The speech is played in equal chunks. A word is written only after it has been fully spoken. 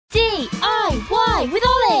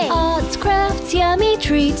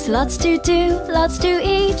treats, lots to do, lots to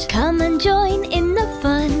eat. Come and join in the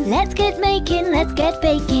fun. Let's get making, let's get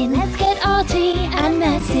baking, let's get arty and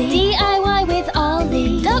messy. DIY with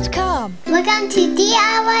Ollie.com. Welcome to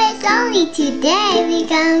DIY with Ollie. Today we're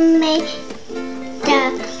gonna make the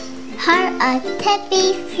Heart of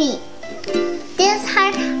Tafiti. This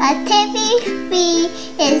Heart of Tafitis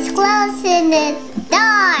is glows in the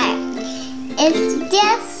dark. It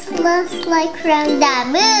just looks like from the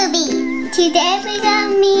movie. Today we're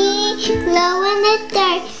gonna make glow in the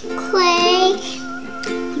dark clay,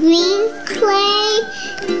 green clay,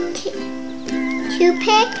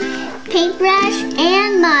 toothpick, paintbrush,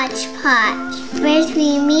 and Mod Podge. First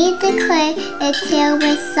we knead the clay until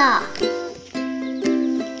it's soft.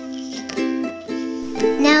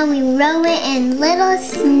 Now we roll it in little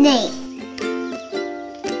snakes.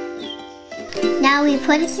 Now we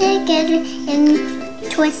put it together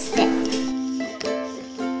and twist it.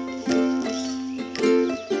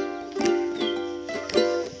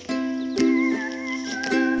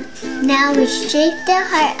 Now we shape the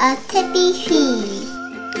Heart of Tafiti.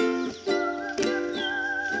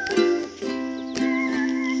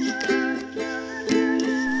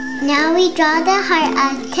 Now we draw the Heart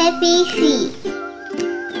of Tafiti.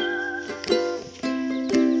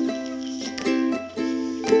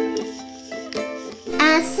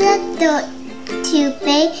 Ask the dough to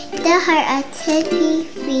bake the Heart of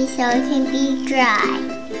Tafiti so it can be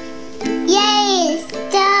dry. Yay, it's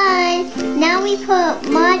done! Now we put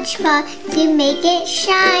Mod Podge to make it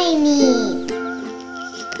shiny.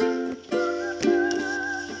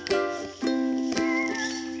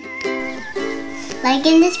 Like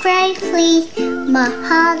and subscribe, please.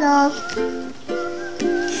 Mahalo.